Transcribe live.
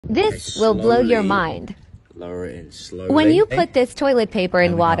This will blow your mind. Lower it in slowly. When you put this toilet paper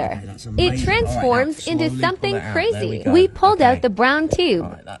in water, it transforms into something crazy. We pulled out the brown tube.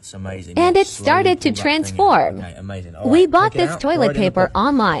 Alright, that's amazing. And it started to transform. Okay, amazing. We bought this toilet paper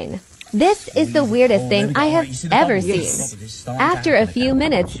online. This is the weirdest thing I have ever seen. After a few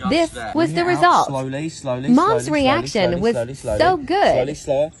minutes, this was the result. Mom's reaction was so good.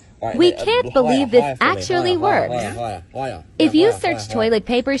 We can't believe this actually works. If you search toilet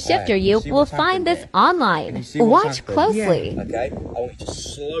paper shifter, you will find this online. Watch closely. Okay, I want you to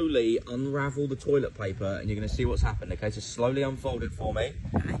slowly unravel the toilet paper and you're going to see what's happened. Okay, so slowly unfold it for me.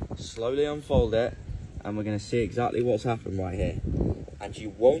 Slowly unfold it and we're going to see exactly what's happened right here. And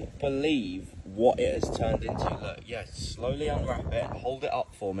you won't believe what it has turned into. Look, yes, slowly unwrap it. Hold it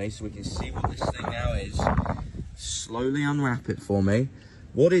up for me so we can see what this thing now is. Slowly unwrap it for me.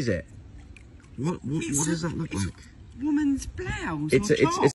 What is it? What does that look like? Woman's blouse. It's